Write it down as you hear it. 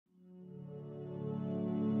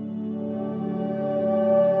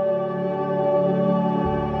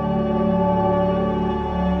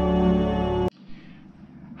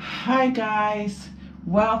Hi guys,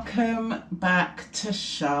 welcome back to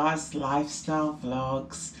Shah's Lifestyle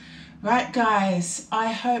Vlogs. Right guys,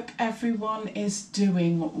 I hope everyone is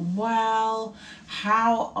doing well.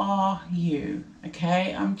 How are you?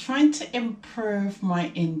 Okay, I'm trying to improve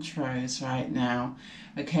my intros right now.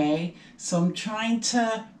 Okay, so I'm trying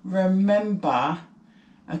to remember,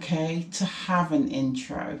 okay, to have an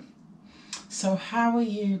intro. So how are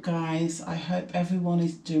you guys? I hope everyone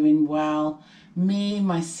is doing well. Me,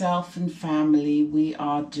 myself and family, we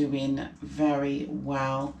are doing very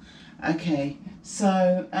well. Okay,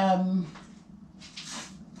 so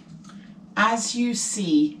as you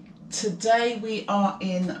see, today we are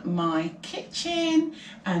in my kitchen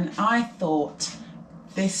and I thought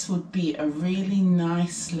this would be a really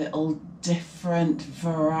nice little different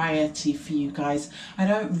variety for you guys. I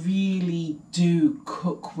don't really do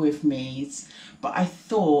cook with me's, but I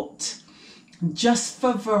thought just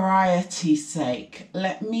for variety's sake,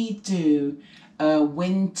 let me do a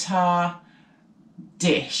winter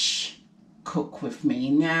dish cook with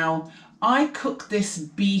me. Now, I cook this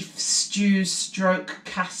beef stew stroke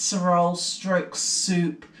casserole stroke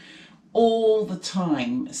soup all the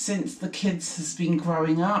time since the kids has been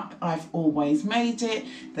growing up. I've always made it,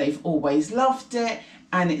 they've always loved it,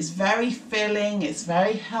 and it's very filling, it's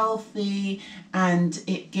very healthy, and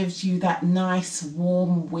it gives you that nice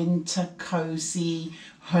warm winter cozy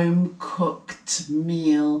home cooked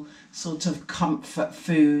meal sort of comfort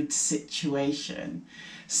food situation.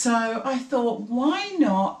 So I thought, why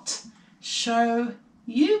not show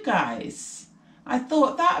you guys? I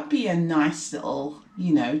thought that would be a nice little,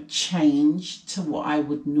 you know, change to what I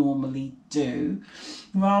would normally do,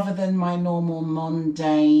 rather than my normal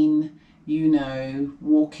mundane, you know,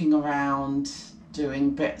 walking around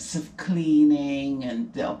doing bits of cleaning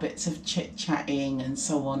and little bits of chit-chatting and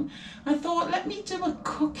so on. I thought, let me do a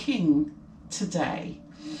cooking today.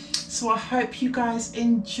 So I hope you guys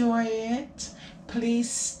enjoy it. Please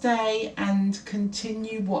stay and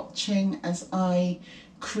continue watching as I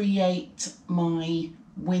create my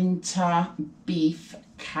winter beef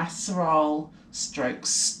casserole stroke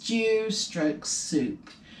stew stroke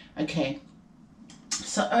soup. Okay,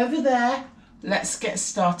 so over there, let's get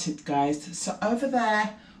started guys. So over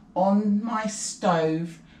there on my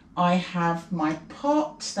stove I have my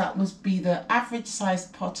pot. That must be the average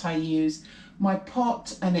sized pot I use. My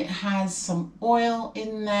pot, and it has some oil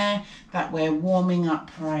in there that we're warming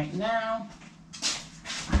up right now.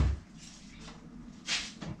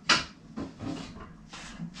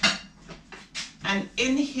 And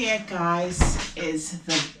in here guys is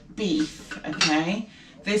the beef, okay?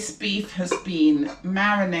 This beef has been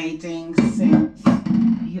marinating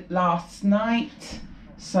since last night,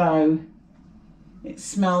 so it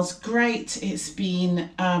smells great. It's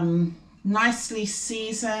been nicely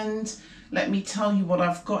seasoned. Let me tell you what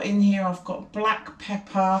I've got in here. I've got black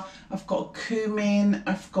pepper, I've got cumin,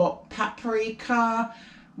 I've got paprika.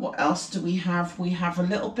 What else do we have? We have a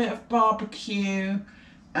little bit of barbecue,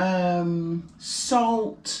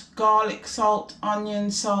 salt, garlic salt,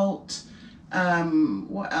 onion salt.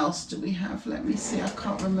 What else do we have? Let me see, I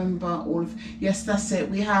can't remember all of, yes, that's it.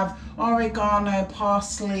 We have oregano,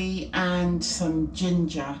 parsley and some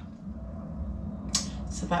ginger.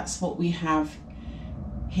 So that's what we have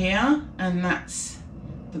here, and that's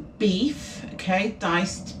the beef, okay,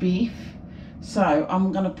 diced beef. So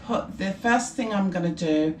I'm going to put, the first thing I'm going to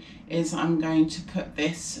do is I'm going to put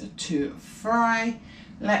this to fry.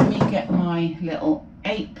 Let me get my little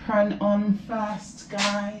apron on first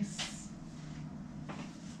guys.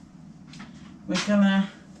 We're gonna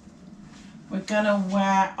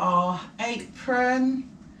wear our apron.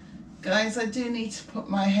 Guys, I do need to put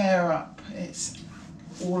my hair up. It's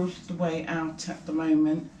all the way out at the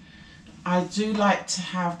moment. I do like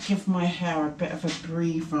to give my hair a bit of a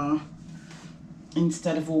breather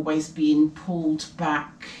instead of always being pulled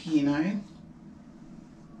back, you know.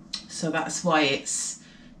 So that's why it's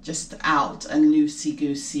just out and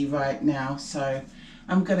loosey-goosey right now. So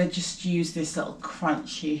I'm going to just use this little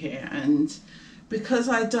crunchy here, and because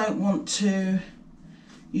I don't want to,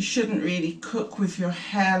 you shouldn't really cook with your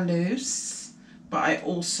hair loose, but I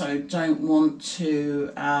also don't want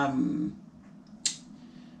to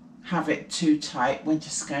have it too tight. We're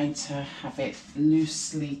just going to have it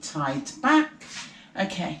loosely tied back.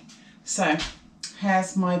 Okay, so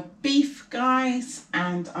here's my beef guys,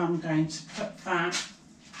 and I'm going to put that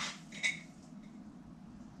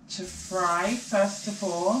to fry first of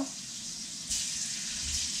all.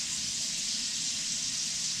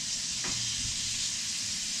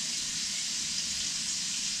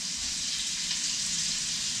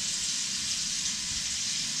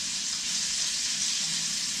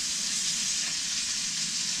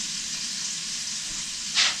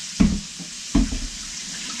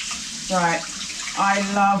 Right, I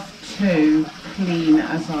love to clean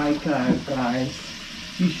as I go, guys.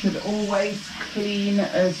 You should always clean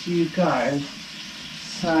as you go.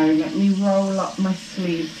 So let me roll up my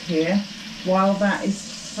sleeves here. While that is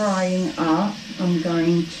frying up, I'm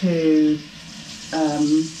going to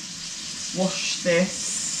wash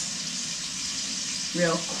this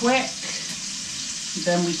real quick.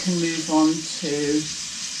 Then we can move on to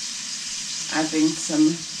adding some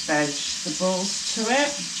vegetables to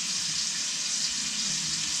it.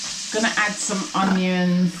 I'm going to add some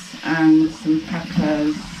onions and some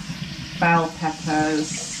peppers, bell peppers,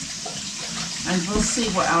 and we'll see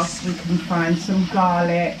what else we can find. Some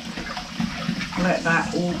garlic. Let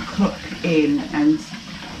that all cook in and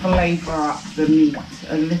flavour up the meat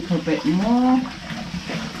a little bit more.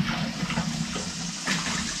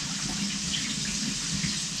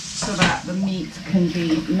 So that the meat can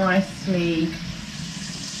be nicely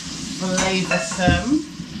flavoursome.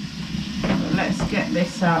 But let's get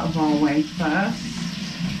this out of our way first.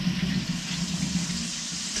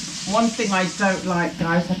 One thing I don't like,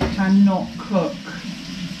 guys, I cannot cook.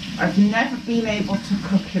 I've never been able to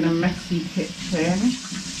cook in a messy kitchen.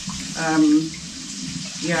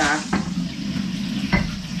 Yeah.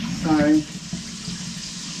 So,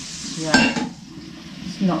 yeah,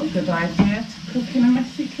 it's not a good idea to cook in a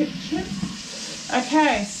messy kitchen.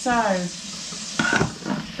 Okay, so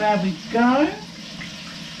there we go.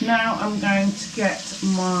 Now I'm going to get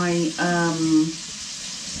my,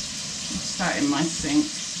 what's that in my sink?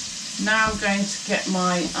 Now I'm going to get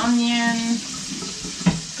my onion,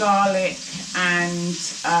 garlic and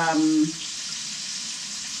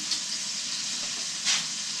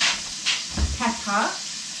pepper.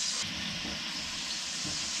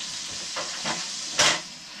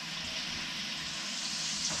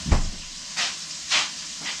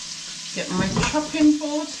 Get my chopping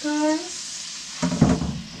board, guys.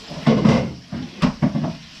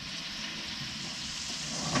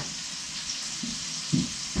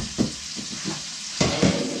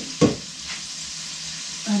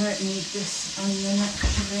 I don't need this onion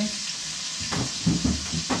actually.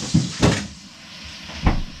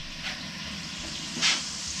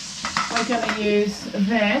 We're going to use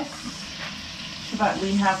this so that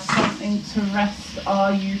we have something to rest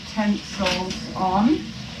our utensils on.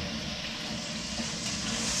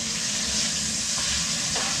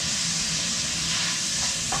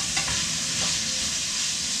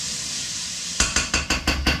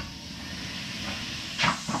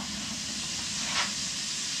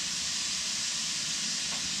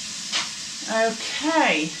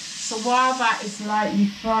 Okay, so while that is lightly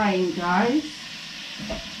frying, guys,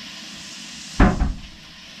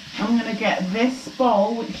 I'm going to get this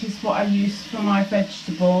bowl, which is what I use for my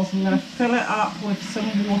vegetables. I'm going to fill it up with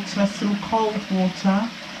some water, some cold water.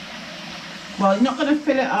 Well, you're not going to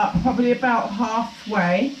fill it up, probably about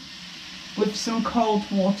halfway with some cold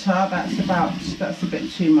water. That's a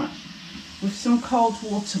bit too much. With some cold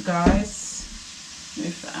water, guys.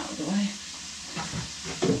 Move that out of the way.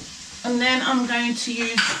 And then I'm going to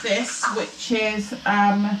use this, which is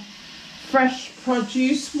fresh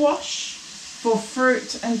produce wash for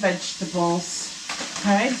fruit and vegetables.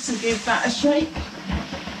 Okay, so give that a shake.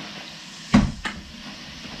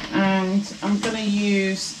 And I'm going to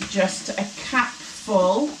use just a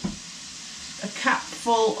capful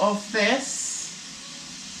of this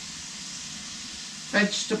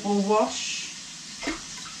vegetable wash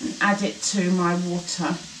and add it to my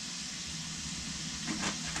water.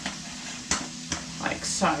 Like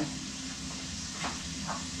so.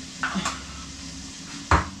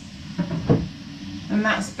 And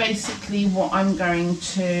that's basically what I'm going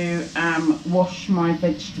to wash my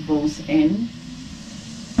vegetables in.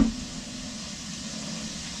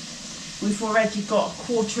 We've already got a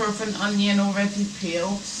quarter of an onion already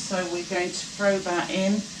peeled, so we're going to throw that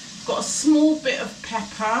in. Got a small bit of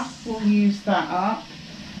pepper, we'll use that up.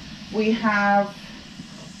 We have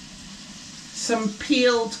some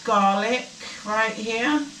peeled garlic right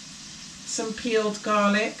here, some peeled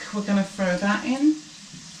garlic, we're going to throw that in.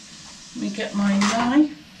 Let me get my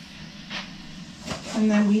knife,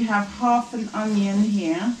 and then we have half an onion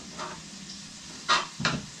here.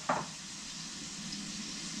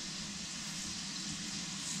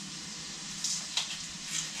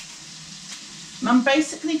 And I'm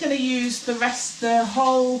basically going to use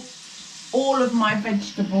all of my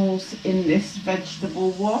vegetables in this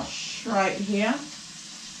vegetable wash right here.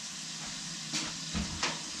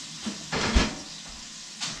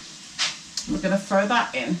 We're going to throw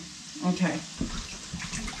that in. Okay.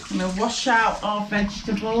 I'm going to wash out our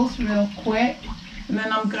vegetables real quick, and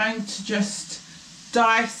then I'm going to just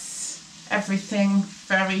dice everything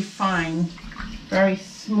very fine, very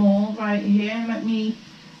small right here. Let me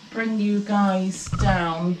bring you guys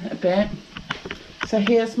down a bit. So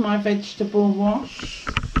here's my vegetable wash.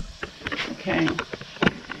 Okay,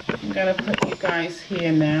 I'm going to put you guys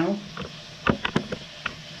here now.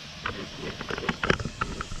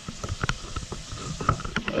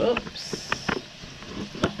 Oops.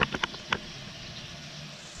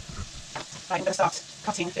 Right, I'm going to start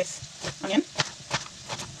cutting this onion.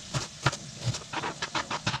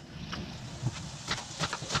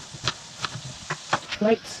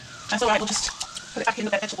 Great. That's alright, we'll just put it back in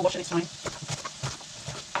the vegetable wash and it's fine.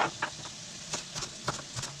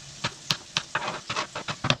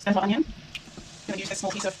 Stem for onion. I'm going to use this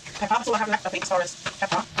small piece of pepper. That's all I have left, I think, as far as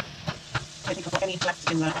pepper. I don't think I've got any left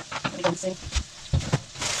in there. Let me go and see.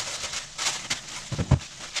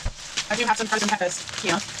 I do have some frozen peppers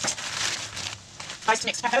here. Diced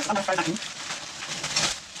mixed peppers, I'm going to throw that in.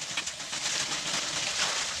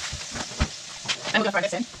 Then we're going to throw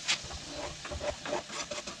this in.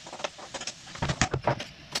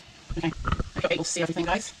 Okay, I hope you're able to see everything,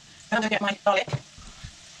 guys. Then I'm going to get my garlic, and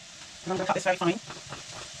I'm going to cut this very fine.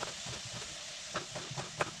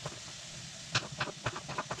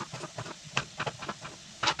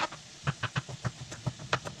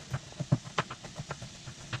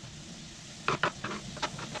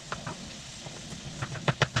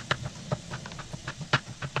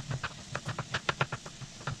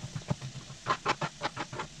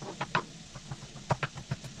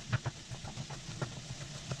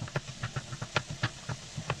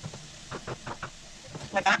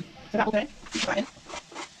 Like that. So that will go. Put that in.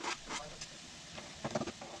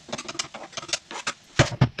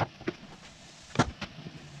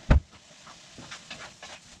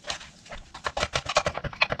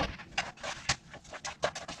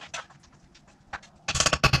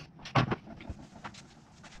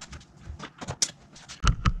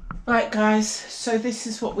 Right guys, so this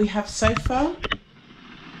is what we have so far.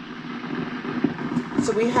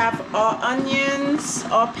 So we have our onions,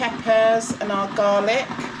 our peppers and our garlic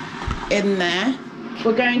in there.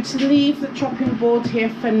 We're going to leave the chopping board here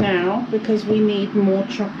for now because we need more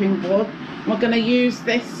chopping board. We're going to use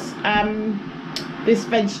this this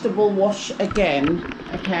vegetable wash again.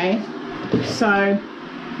 Okay, so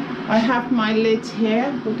I have my lid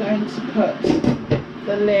here. We're going to put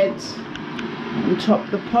the lid on top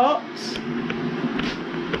of the pot.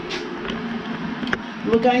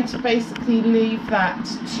 We're going to basically leave that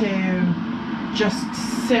to just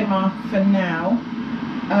simmer for now,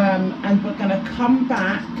 and we're going to come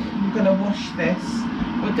back. I'm going to wash this.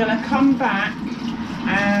 We're going to come back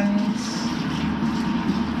and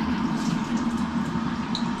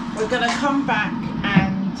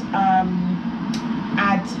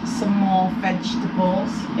add some more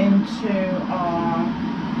vegetables into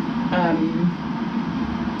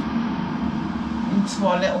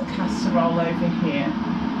our little casserole over here.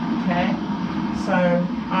 Okay, so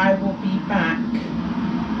I will be back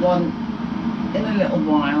in a little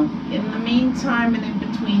while. In the meantime and in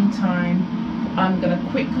between time, I'm going to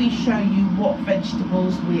quickly show you what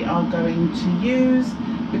vegetables we are going to use,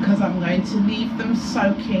 because I'm going to leave them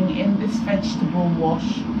soaking in this vegetable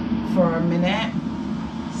wash for a minute.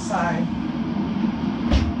 So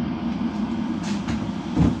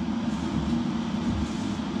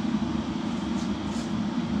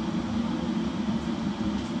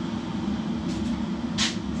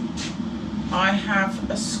I have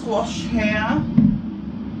a squash here.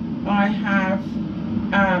 I have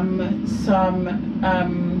some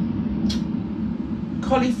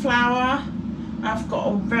cauliflower. I've got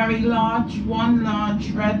a very large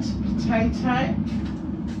red potato.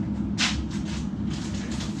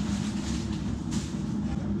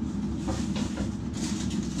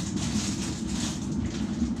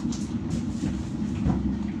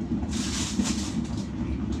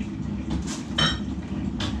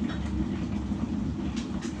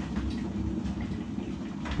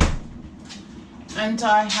 And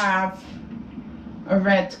I have a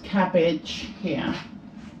red cabbage here.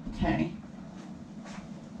 Okay.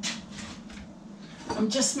 I'm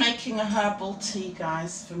just making a herbal tea,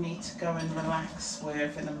 guys, for me to go and relax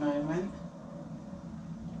with in a moment.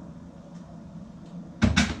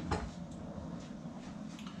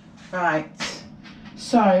 Right.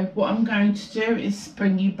 So what I'm going to do is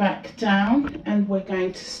bring you back down, and we're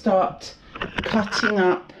going to start cutting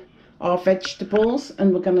up our vegetables,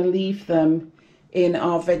 and we're going to leave them in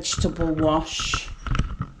our vegetable wash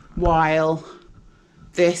while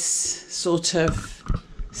this sort of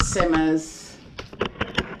simmers.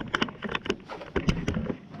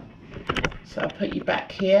 So I'll put you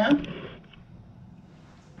back here.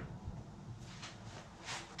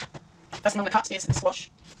 First I'm going to cut this in the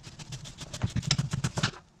squash.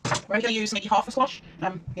 We're only going to use maybe half a squash.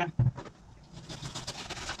 Yeah.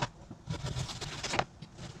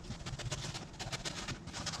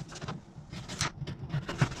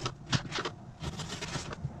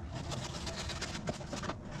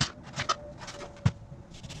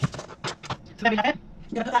 So there we have it.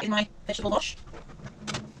 I'm going to put that in my vegetable wash.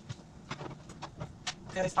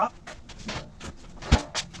 Go this part.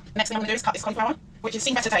 The next thing I'm going to do is cut this cauliflower, which has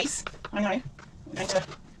seen better days. I know. I'm going to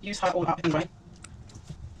use her all up anyway.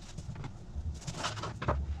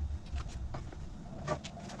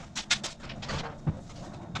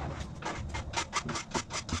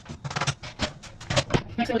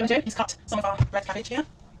 Next thing we're going to do is cut some of our red cabbage here.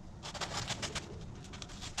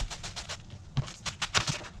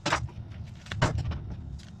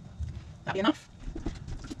 That'll be enough.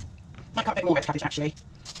 Might cut a bit more red cabbage actually.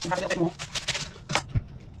 We'll have a little bit more.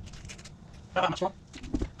 About that much more.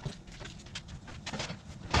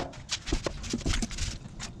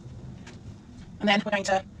 And then we're going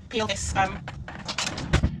to peel this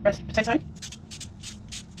red potato.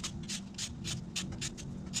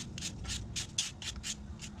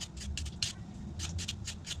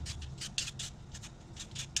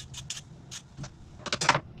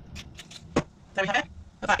 There we have it.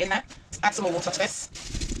 Put that in there. Let's add some more water to this.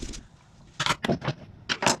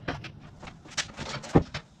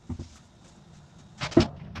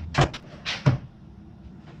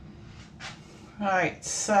 Right,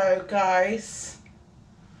 so guys,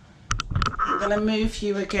 I'm going to move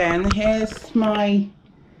you again. Here's my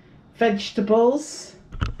vegetables.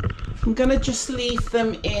 I'm going to just leave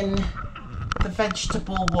them in the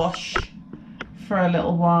vegetable wash for a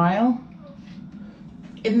little while.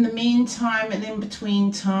 In the meantime and in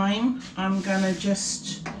between time, I'm going to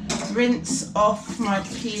just rinse off my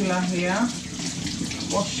peeler here.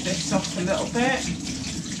 Wash this off a little bit.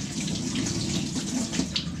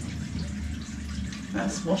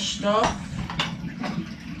 That's washed off.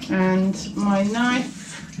 And my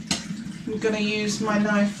knife, I'm going to use my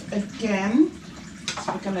knife again.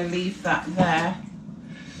 So we're going to leave that there.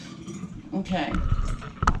 Okay.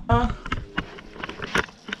 That's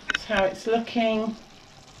how it's looking.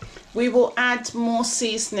 We will add more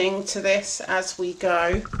seasoning to this as we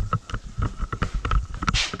go.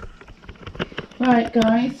 Right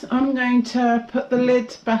guys, I'm going to put the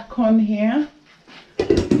lid back on here.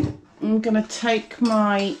 I'm going to take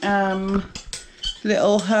my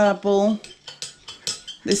little herbal.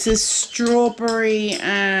 This is strawberry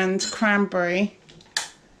and cranberry.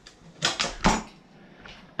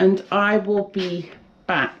 And I will be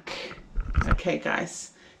back. Okay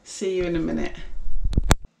guys, see you in a minute.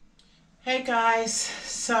 Hey guys,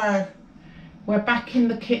 so we're back in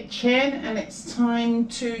the kitchen and it's time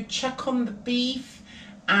to check on the beef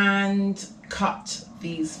and cut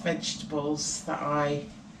these vegetables that I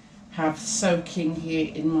have soaking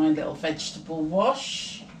here in my little vegetable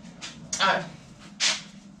wash.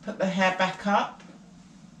 Put the hair back up.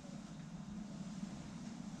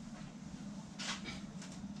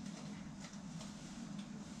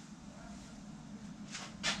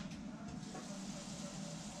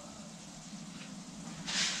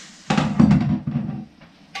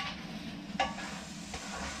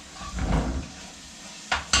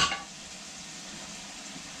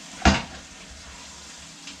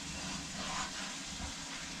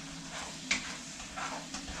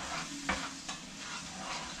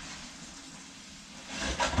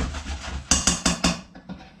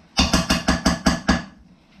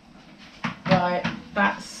 Right,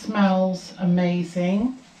 that smells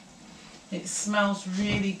amazing. It smells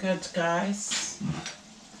really good, guys.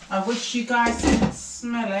 I wish you guys could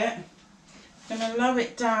smell it. I'm going to lower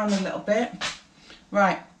it down a little bit.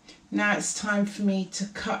 Right, now it's time for me to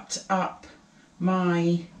cut up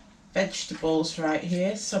my vegetables right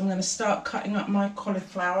here. So I'm going to start cutting up my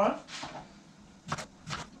cauliflower.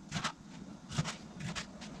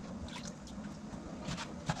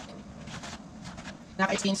 Now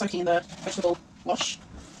it's been soaking in the vegetable wash,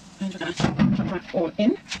 and we're going to put that all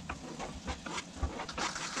in.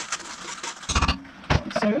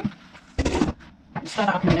 So, stir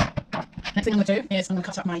that up in a minute. Next thing I'm going to do is I'm going to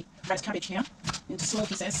cut up my red cabbage here into small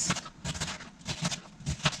pieces.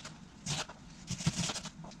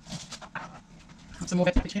 Add some more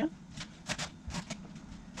red cabbage here.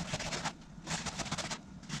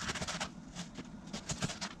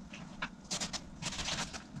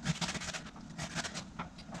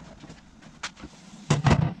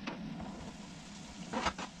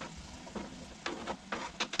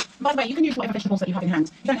 By the way, you can use whatever vegetables that you have in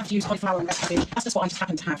hand. You don't have to use cauliflower and red cabbage. That's just what I just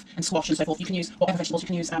happen to have, and squash and so forth. You can use whatever vegetables. You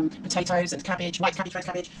can use potatoes and cabbage, white cabbage, red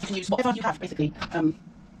cabbage. You can use whatever you have, basically.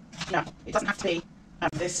 Yeah, it doesn't have to be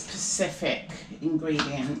this specific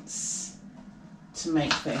ingredients to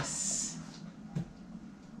make this.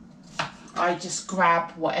 I just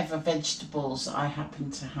grab whatever vegetables I happen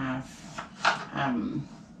to have.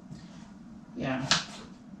 Yeah.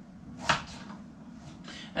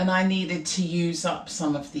 And I needed to use up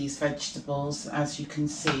some of these vegetables, as you can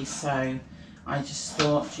see, so I just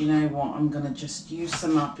thought, you know what, I'm going to just use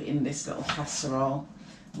them up in this little casserole.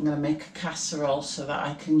 I'm going to make a casserole so that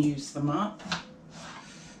I can use them up.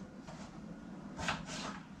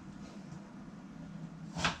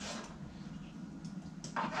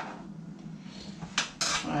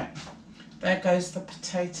 Right, there goes the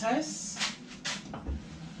potatoes.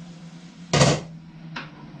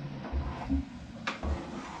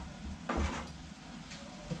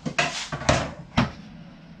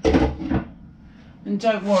 And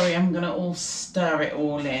don't worry, I'm going to all stir it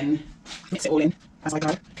all in, mix it all in as I go.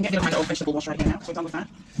 I can get rid of my little vegetable wash right here now, so we're done with that.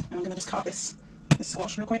 And I'm going to just cut this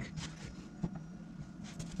squash real quick.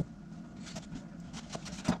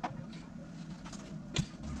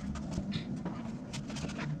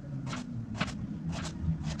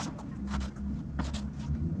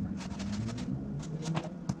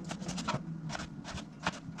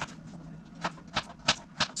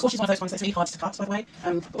 Squash is one of those ones that's really hard to cut, by the way,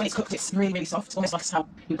 but when it's cooked it's really, really soft. It's almost like how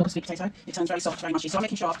you cook a sweet potato. It turns very soft, very mushy. So I'm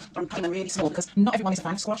making sure I'm cutting them really small because not everyone is a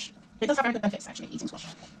fan of squash. It does have very good benefits, actually, eating squash.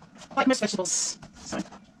 Like most vegetables. So I'm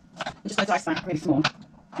just going to dice that really small.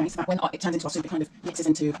 Okay, so that when it turns into our soup, it kind of mixes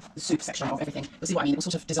into the soup section of everything. You'll see what I mean. It will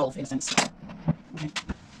sort of dissolve in a sense. Okay.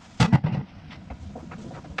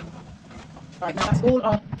 Right, now that's all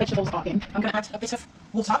our vegetables are in. I'm going to add a bit of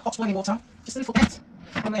water, hot boiling water, just a little bit.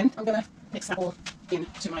 And then I'm going to mix that all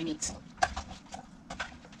into my meat.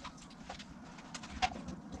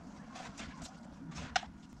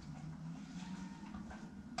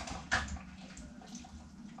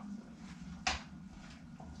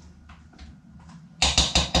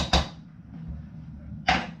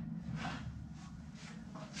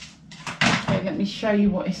 Okay, let me show you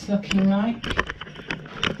what it's looking like.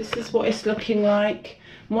 This is what it's looking like.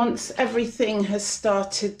 Once everything has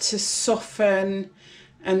started to soften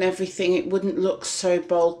and everything, it wouldn't look so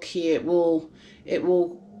bulky. It will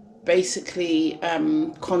basically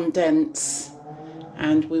condense,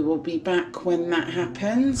 and we will be back when that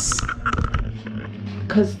happens,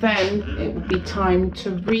 because then it will be time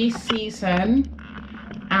to re-season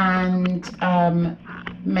and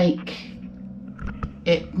make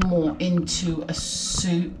it more into a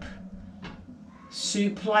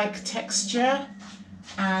soup-like texture.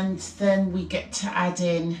 And then we get to add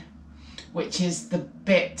in, which is the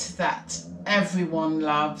bit that everyone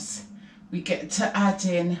loves, we get to add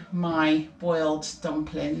in my boiled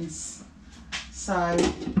dumplings. So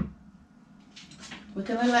we're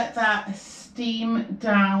going to let that steam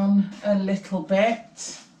down a little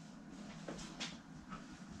bit,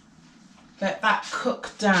 let that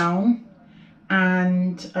cook down,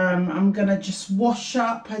 and I'm going to just wash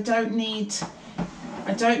up. I don't need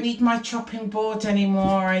my chopping board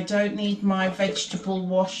anymore. I don't need my vegetable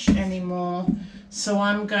wash anymore. So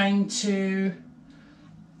I'm going to,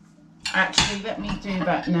 actually, let me do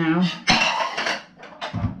that now.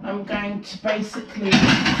 I'm going to basically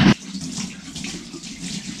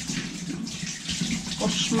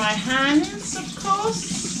wash my hands, of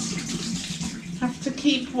course. Have to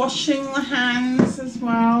keep washing the hands as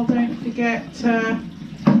well. Don't forget to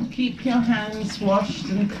keep your hands washed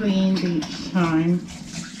and cleaned each time.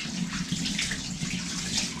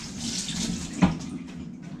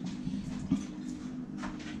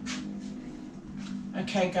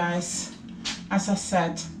 Okay guys, as I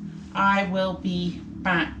said, I will be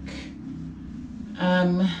back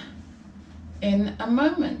in a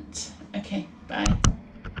moment. Okay, bye.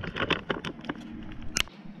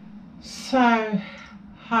 So,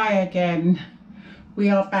 hi again. We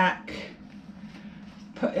are back.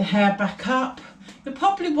 Put the hair back up. You're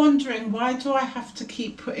probably wondering, why do I have to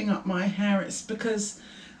keep putting up my hair? It's because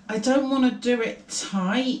I don't want to do it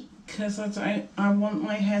tight, because I want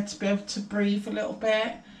my hair to be able to breathe a little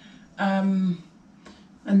bit and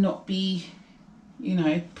not be, you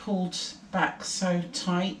know, pulled back so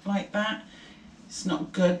tight like that. It's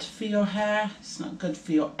not good for your hair, it's not good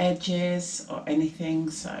for your edges or anything.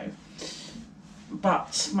 So,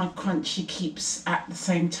 but my crunchy keeps, at the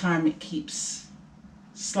same time, it keeps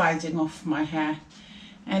sliding off my hair.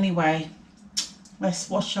 Anyway, let's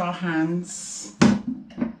wash our hands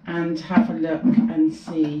and have a look and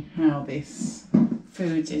see how this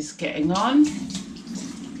food is getting on.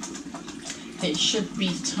 It should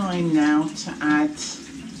be time now to add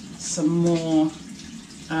some more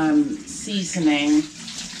seasoning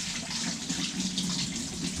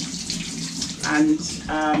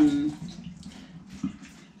and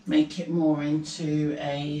make it more into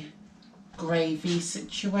a gravy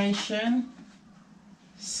situation.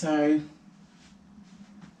 So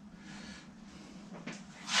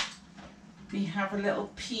we have a little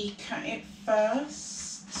peek at it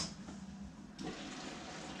first.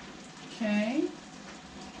 Okay,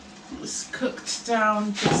 it's cooked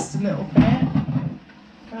down just a little bit,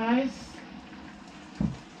 guys.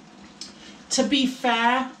 To be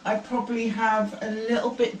fair, I probably have a little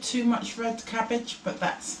bit too much red cabbage, but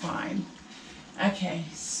that's fine. Okay,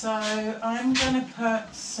 so I'm going to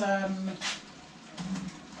put some,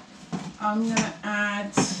 I'm going to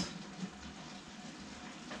add,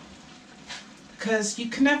 because you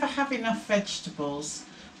can never have enough vegetables,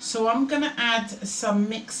 so I'm going to add some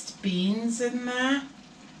mixed beans in there,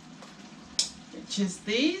 which is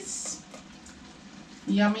these.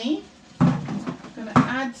 Yummy. I'm going to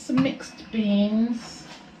add some mixed beans,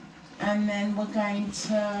 and then we're going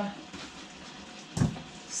to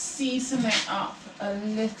season it up a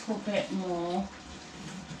little bit more.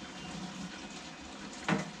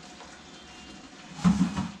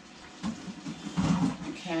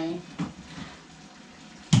 Okay.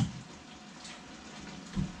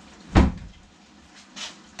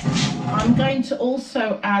 I'm going to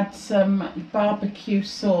also add some barbecue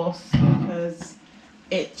sauce because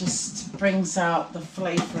it just brings out the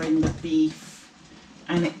flavour in the beef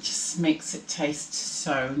and it just makes it taste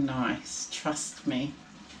so nice. Trust me.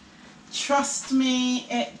 Trust me,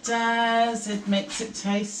 it does. It makes it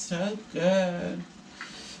taste so good.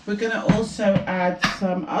 We're going to also add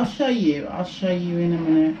some, I'll show you in a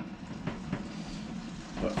minute.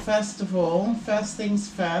 But first of all, first things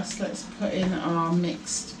first, let's put in our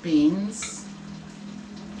mixed beans.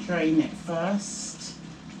 Drain it first.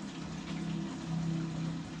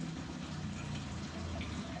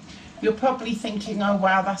 You're probably thinking, oh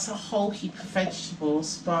wow, that's a whole heap of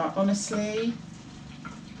vegetables, but honestly,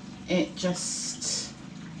 it just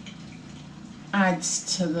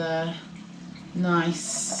adds to the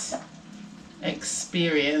nice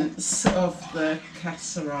experience of the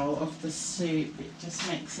casserole, of the soup. It just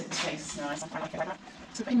makes it taste nice. I quite like it like that.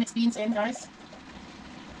 So putting mixed beans in, guys.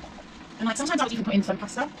 And like sometimes I'll even put in some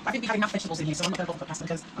pasta. I think we have enough vegetables in here, so I'm not going to bother put pasta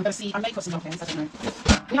because I'm going to see, I may put some dumplings, I don't know.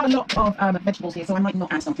 We have a lot of vegetables here, so I might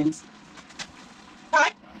not add dumplings.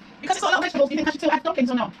 Hi! Because it's got a lot of vegetables, do you think I should still add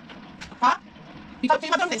dumplings or not? Huh? Do you have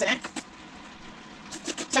dumplings in it?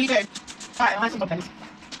 So you do? Right, I'll add some dumplings.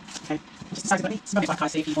 Okay. Just decided about me. It's like I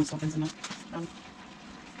see if he wants dumplings in there.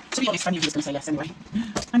 To be honest, I knew he was going to say yes anyway.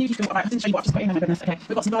 I knew he could. Right, I didn't show you what I've just put in. Oh my goodness. Okay,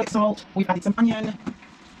 we've got some garlic salt. We've added some onion.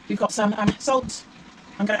 We've got some salt.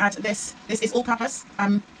 I'm going to add this. This is all-purpose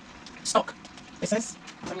stock. This is. So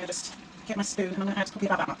I'm going to just get my spoon and I'm going to add probably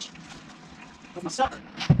about that much of my stock.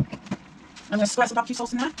 I'm going to squirt some barbecue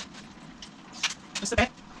sauce in there, just a bit,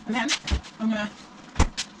 and then I'm going to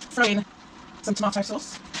throw in some tomato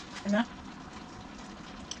sauce in there.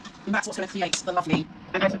 And that's what's going to create the lovely,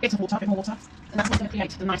 and add a bit of water, a bit more water, and that's what's going to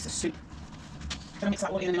create the nicest soup. I'm going to mix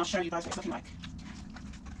that all in and then I'll show you guys what it's looking like.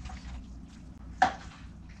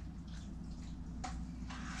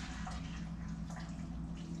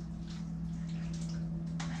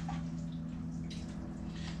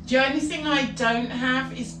 The only thing I don't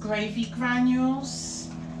have is gravy granules,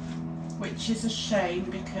 which is a shame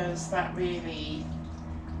because that really,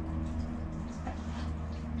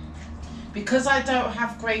 because I don't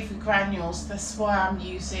have gravy granules, that's why I'm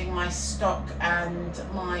using my stock and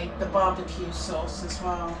the barbecue sauce as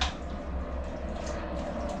well.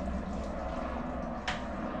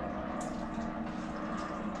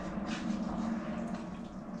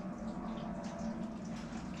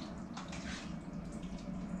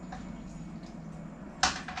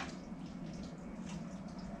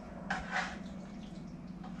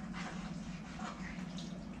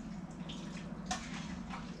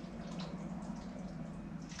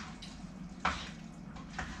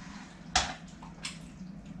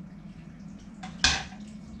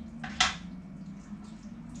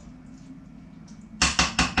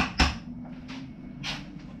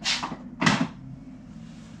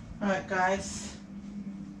 Alright guys,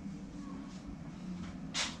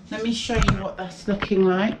 let me show you what that's looking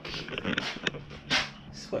like.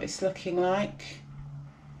 This is what it's looking like.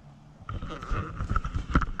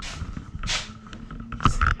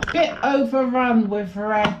 It's a bit overrun with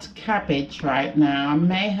red cabbage right now. I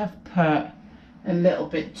may have put a little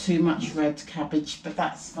bit too much red cabbage, but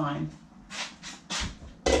that's fine.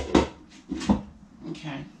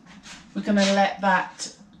 Okay, we're going to let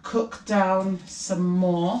that cook down some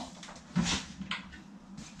more.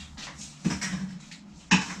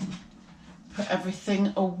 Put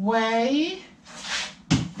everything away.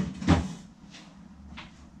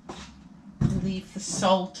 leave the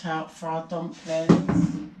salt out for our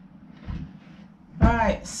dumplings.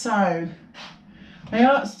 Right, so I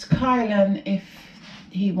asked Kylan if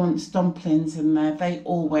he wants dumplings in there. They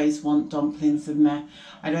always want dumplings in there.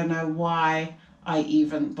 I don't know why I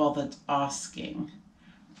even bothered asking.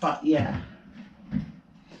 But yeah,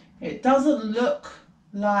 it doesn't look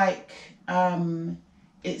like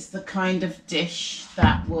it's the kind of dish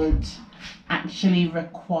that would actually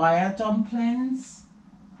require dumplings.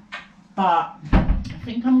 But I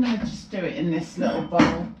think I'm going to just do it in this little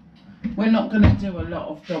bowl. We're not going to do a lot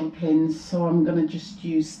of dumplings, so I'm going to just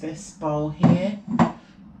use this bowl here.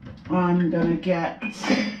 I'm going to get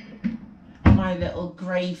my little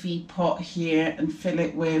gravy pot here and fill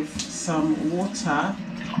it with some water.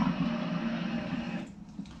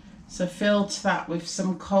 So filled that with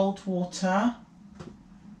some cold water.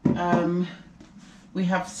 We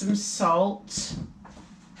have some salt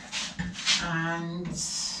and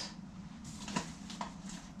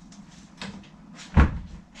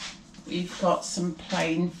we've got some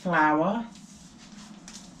plain flour.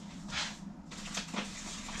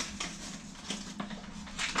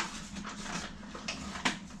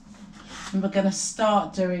 And we're going to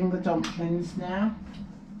start doing the dumplings now.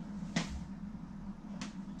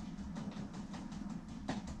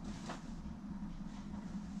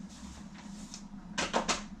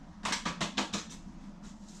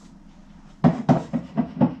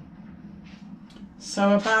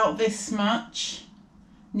 So about this much,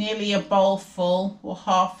 nearly a bowl full or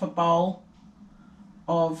half a bowl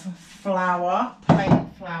of flour, plain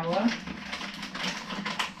flour.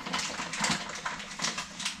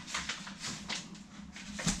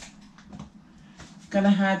 Gonna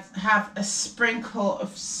have a sprinkle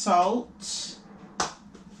of salt.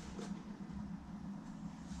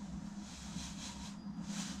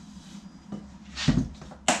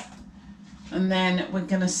 And then we're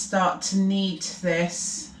going to start to knead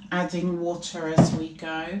this, adding water as we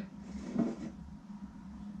go.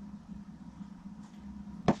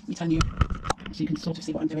 Let me turn you so you can sort of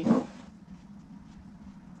see what I'm doing.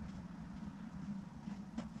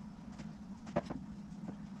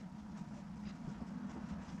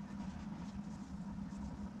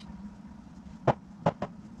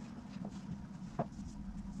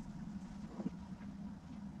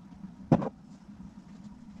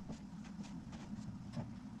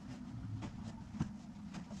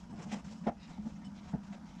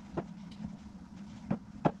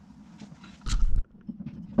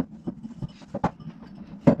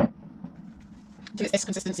 So it's this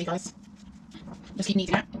consistency, guys. Just keep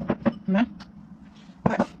kneading it. Right,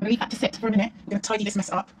 I'm going to leave that to sit for a minute. We're going to tidy this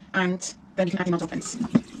mess up and then we can add in our dumplings.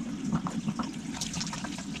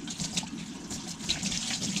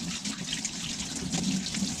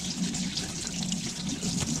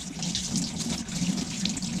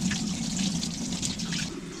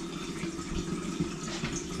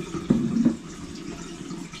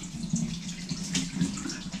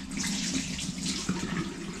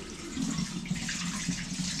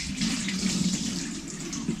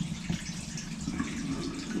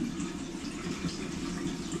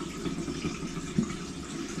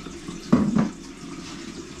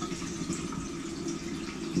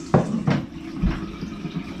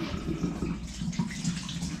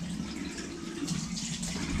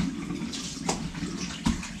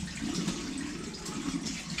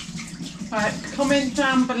 Right, comment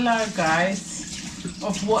down below, guys,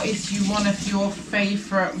 of what is one of your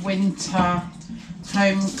favourite winter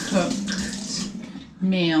home-cooked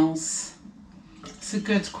meals. It's a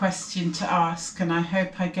good question to ask, and I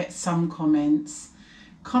hope I get some comments.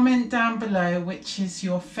 Comment down below which is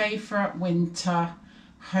your favourite winter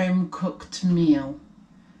home-cooked meal.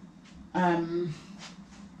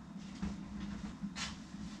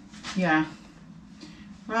 Yeah.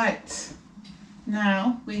 Right.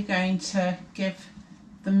 Now we're going to give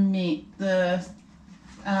the meat, this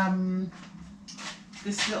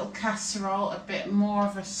little casserole a bit more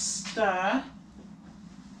of a stir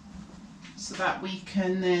so that we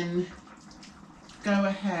can then go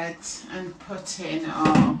ahead and put in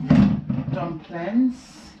our dumplings.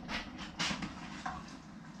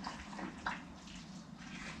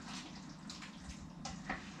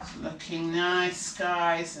 It's looking nice,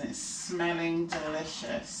 guys, and it's smelling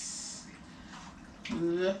delicious.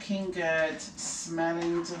 Looking good,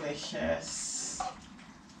 smelling delicious.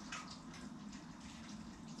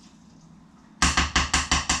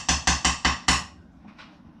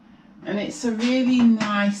 And it's a really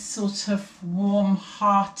nice sort of warm,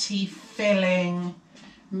 hearty, filling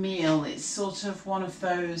meal. It's sort of one of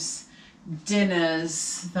those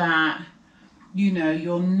dinners that, you know,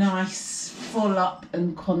 you're nice, full up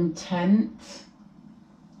and content.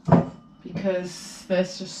 because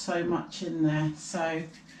there's just so much in there. So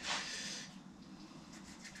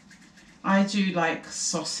I do like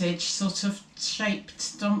sausage sort of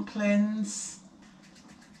shaped dumplings,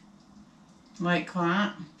 like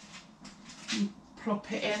that. And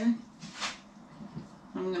plop it in.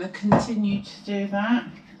 I'm going to continue to do that.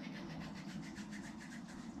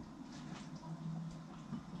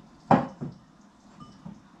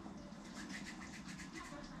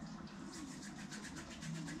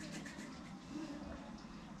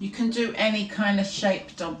 You can do any kind of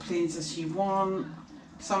shaped dumplings as you want.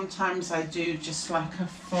 Sometimes I do just like a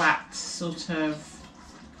flat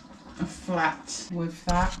with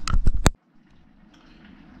that.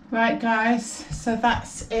 Right guys, so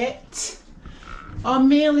that's it. Our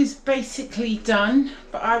meal is basically done,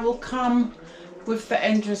 but I will come with the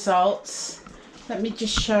end results. Let me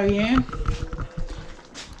just show you.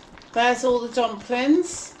 There's all the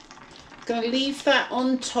dumplings. I'm going to leave that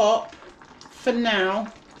on top for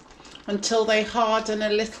now until they harden a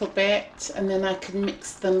little bit, and then I can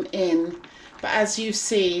mix them in. But as you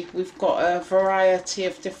see, we've got a variety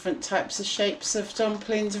of different types of shapes of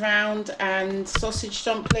dumplings around, and sausage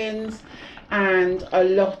dumplings, and a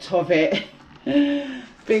lot of it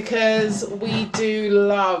because we do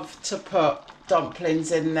love to put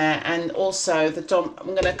dumplings in there. And also I'm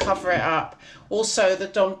going to cover it up. Also the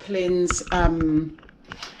dumplings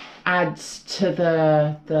adds to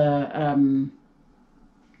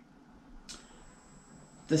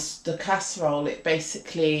the casserole. It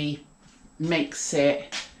basically makes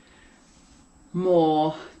it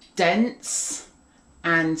more dense,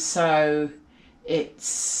 and so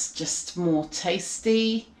it's just more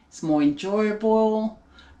tasty, it's more enjoyable,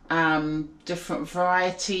 different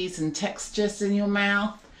varieties and textures in your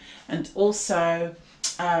mouth, and also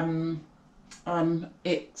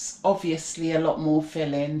it's obviously a lot more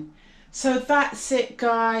filling. So that's it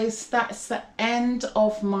guys, that's the end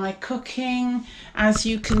of my cooking. As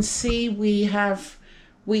you can see, we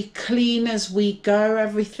clean as we go.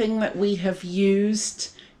 Everything that we have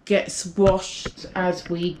used gets washed as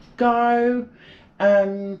we go,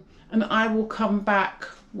 and I will come back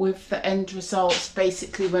with the end results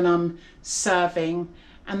basically when I'm serving,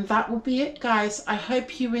 and that will be it guys. I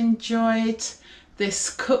hope you enjoyed this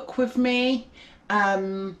cook with me.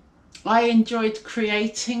 I enjoyed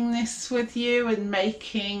creating this with you and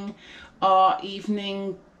making our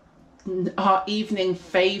evening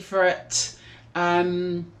favourite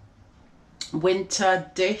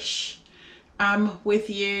winter dish with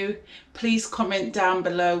you. Please comment down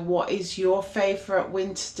below, what is your favourite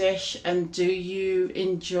winter dish, and do you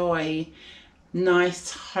enjoy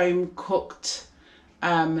nice home cooked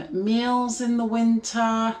meals in the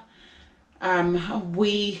winter?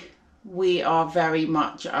 We are very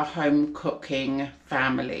much a home cooking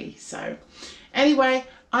family. So anyway,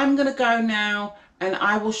 I'm gonna go now and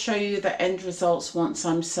I will show you the end results once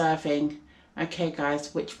I'm serving. Okay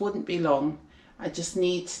guys, which wouldn't be long. I just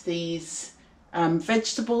need these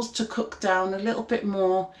vegetables to cook down a little bit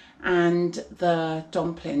more and the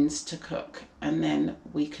dumplings to cook, and then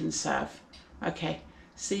we can serve. Okay,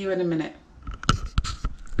 see you in a minute.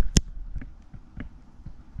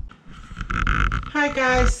 Hi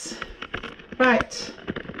guys. Right,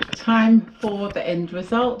 time for the end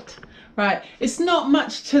result. Right, it's not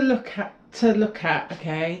much to look at,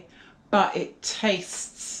 okay, but it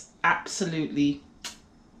tastes absolutely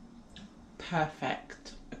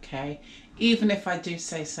perfect, okay, even if I do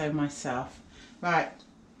say so myself. Right,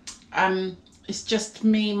 it's just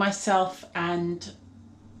me, myself,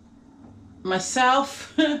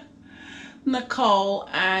 Nicole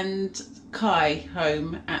and Kai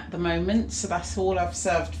home at the moment, so that's all I've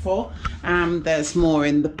served for. There's more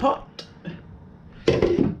in the pot,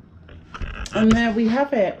 and there we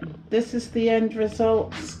have it. This is the end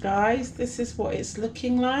results guys. This is what it's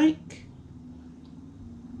looking like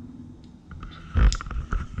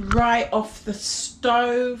right off the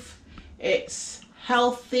stove. It's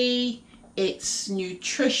healthy, it's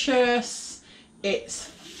nutritious, it's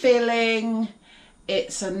filling,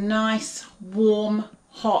 it's a nice warm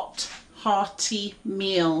hot hearty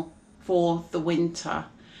meal for the winter.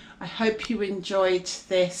 I hope you enjoyed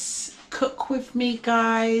this cook with me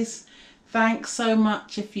guys. Thanks so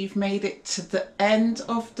much if you've made it to the end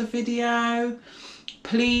of the video.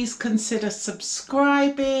 Please consider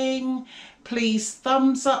subscribing. Please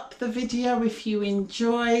thumbs up the video if you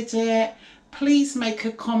enjoyed it. Please make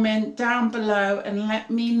a comment down below and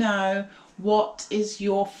let me know what is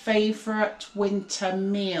your favourite winter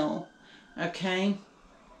meal. Okay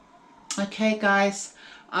guys,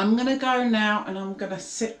 I'm gonna go now and I'm gonna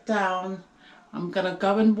sit down I'm going to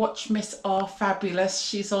go and watch Miss R Fabulous.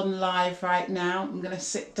 She's on live right now. I'm going to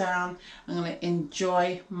sit down. I'm going to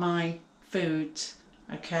enjoy my food.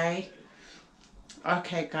 Okay?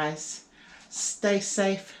 Okay, guys. Stay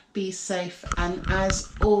safe, be safe, and as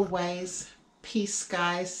always, peace,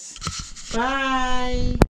 guys. Bye.